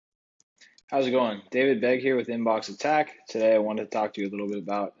How's it going? David Begg here with Inbox Attack. Today I wanted to talk to you a little bit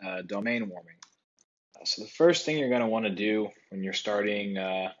about domain warming. So the first thing you're going to want to do when you're starting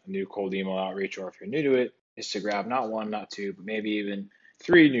a new cold email outreach, or if you're new to it, is to grab not one, not two, but maybe even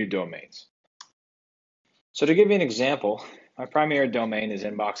three new domains. So to give you an example, my primary domain is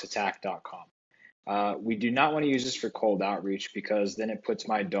inboxattack.com. We do not want to use this for cold outreach because then it puts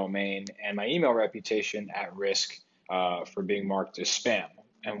my domain and my email reputation at risk for being marked as spam.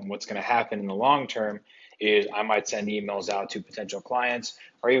 And what's going to happen in the long term is I might send emails out to potential clients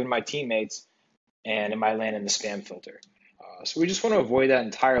or even my teammates, and it might land in the spam filter. So we just want to avoid that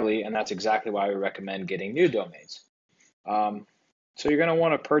entirely, and that's exactly why we recommend getting new domains. So you're going to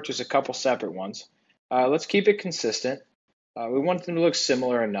want to purchase a couple separate ones. Let's keep it consistent. We want them to look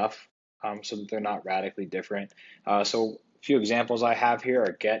similar enough so that they're not radically different. So a few examples I have here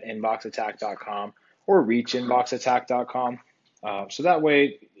are getinboxattack.com or reachinboxattack.com. So that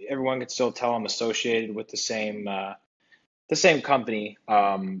way everyone can still tell I'm associated with the same company,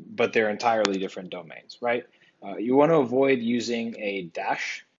 but they're entirely different domains, right? You want to avoid using a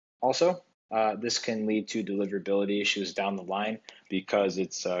dash also. This can lead to deliverability issues down the line because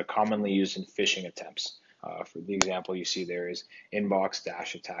it's commonly used in phishing attempts. For the example you see there is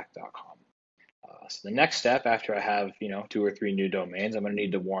inbox-attack.com. So the next step after I have, two or three new domains, I'm going to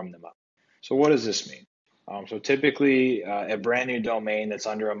need to warm them up. So what does this mean? So typically a brand new domain that's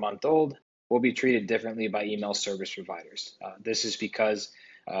under a month old will be treated differently by email service providers. This is because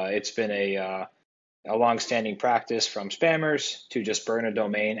it's been a long-standing practice from spammers to just burn a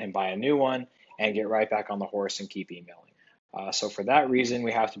domain and buy a new one and get right back on the horse and keep emailing. So for that reason,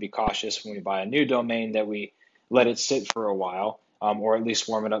 we have to be cautious when we buy a new domain that we let it sit for a while, or at least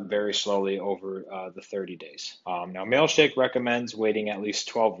warm it up very slowly over the 30 days. Now, Mailshake recommends waiting at least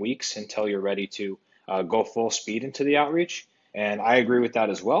 12 weeks until you're ready to go full speed into the outreach, and I agree with that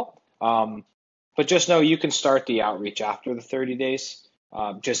as well. But just know you can start the outreach after the 30 days.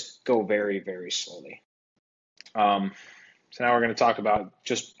 Just go very, very slowly. So now we're going to talk about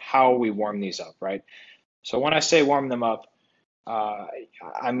just how we warm these up, right? So when I say warm them up,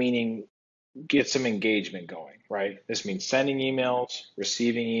 I'm meaning get some engagement going, right? This means sending emails,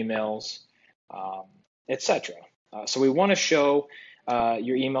 receiving emails, etc. So we want to show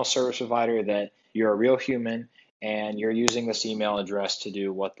your email service provider that you're a real human and you're using this email address to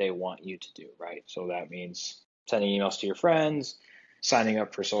do what they want you to do, right? So that means sending emails to your friends, signing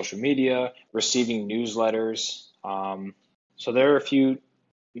up for social media, receiving newsletters. So there are a few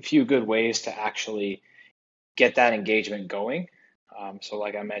good ways to actually get that engagement going. So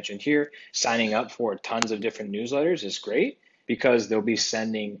like I mentioned here, signing up for tons of different newsletters is great because they'll be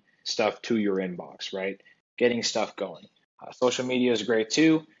sending stuff to your inbox, right? Getting stuff going. Social media is great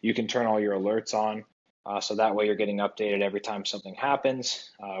too. You can turn all your alerts on. So that way you're getting updated every time something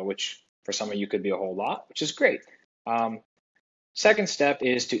happens, which for some of you could be a whole lot, which is great. Second step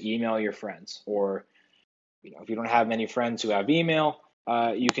is to email your friends, or if you don't have many friends who have email,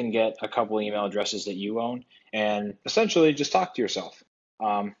 you can get a couple email addresses that you own and essentially just talk to yourself.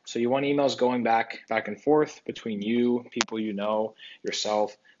 So you want emails going back and forth between you, people you know,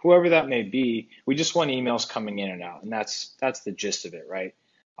 yourself, whoever that may be. We just want emails coming in and out, and that's the gist of it, right?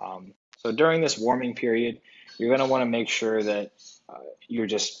 So during this warming period, you're going to want to make sure that you're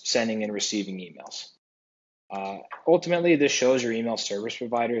just sending and receiving emails. Ultimately, this shows your email service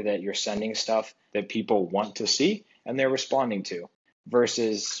provider that you're sending stuff that people want to see and they're responding to,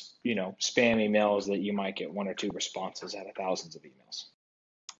 versus spam emails that you might get one or two responses out of thousands of emails.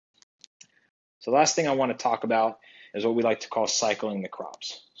 So the last thing I want to talk about is what we like to call cycling the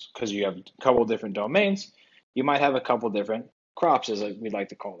crops. Because you have a couple different domains, you might have a couple different crops, as we like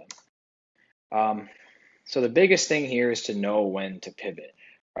to call them. So the biggest thing here is to know when to pivot,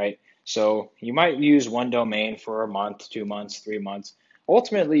 right? So you might use one domain for a month, 2 months, 3 months.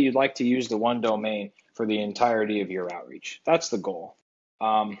 Ultimately, you'd like to use the one domain for the entirety of your outreach. That's the goal.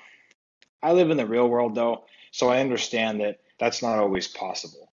 I live in the real world though, so I understand that that's not always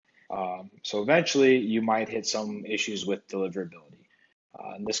possible. So eventually you might hit some issues with deliverability.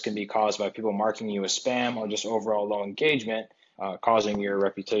 And this can be caused by people marking you as spam or just overall low engagement, causing your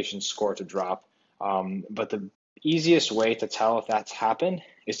reputation score to drop. But the easiest way to tell if that's happened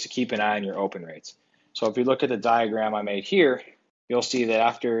is to keep an eye on your open rates. So if you look at the diagram I made here, you'll see that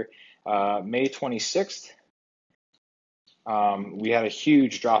after May 26th, we had a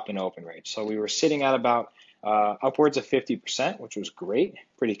huge drop in open rates. So we were sitting at about upwards of 50%, which was great,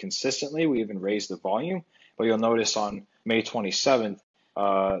 pretty consistently. We even raised the volume, but you'll notice on May 27th,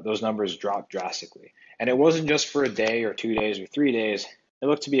 those numbers dropped drastically. And it wasn't just for a day or 2 days or 3 days, it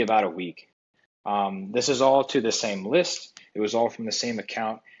looked to be about a week. This is all to the same list. It was all from the same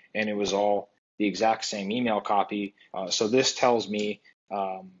account. and it was all the exact same email copy. So this tells me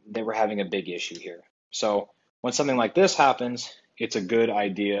that we're having a big issue here. So when something like this happens, it's a good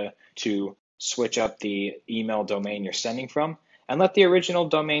idea to switch up the email domain you're sending from and let the original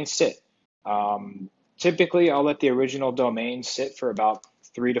domain sit. Typically, I'll let the original domain sit for about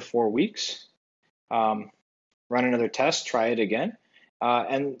 3 to 4 weeks. Run another test, try it again,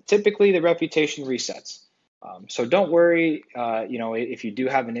 and typically the reputation resets. So don't worry, if you do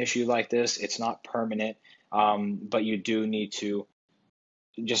have an issue like this, it's not permanent, but you do need to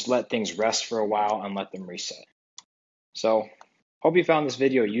just let things rest for a while and let them reset. So hope you found this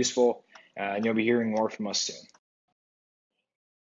video useful, and you'll be hearing more from us soon.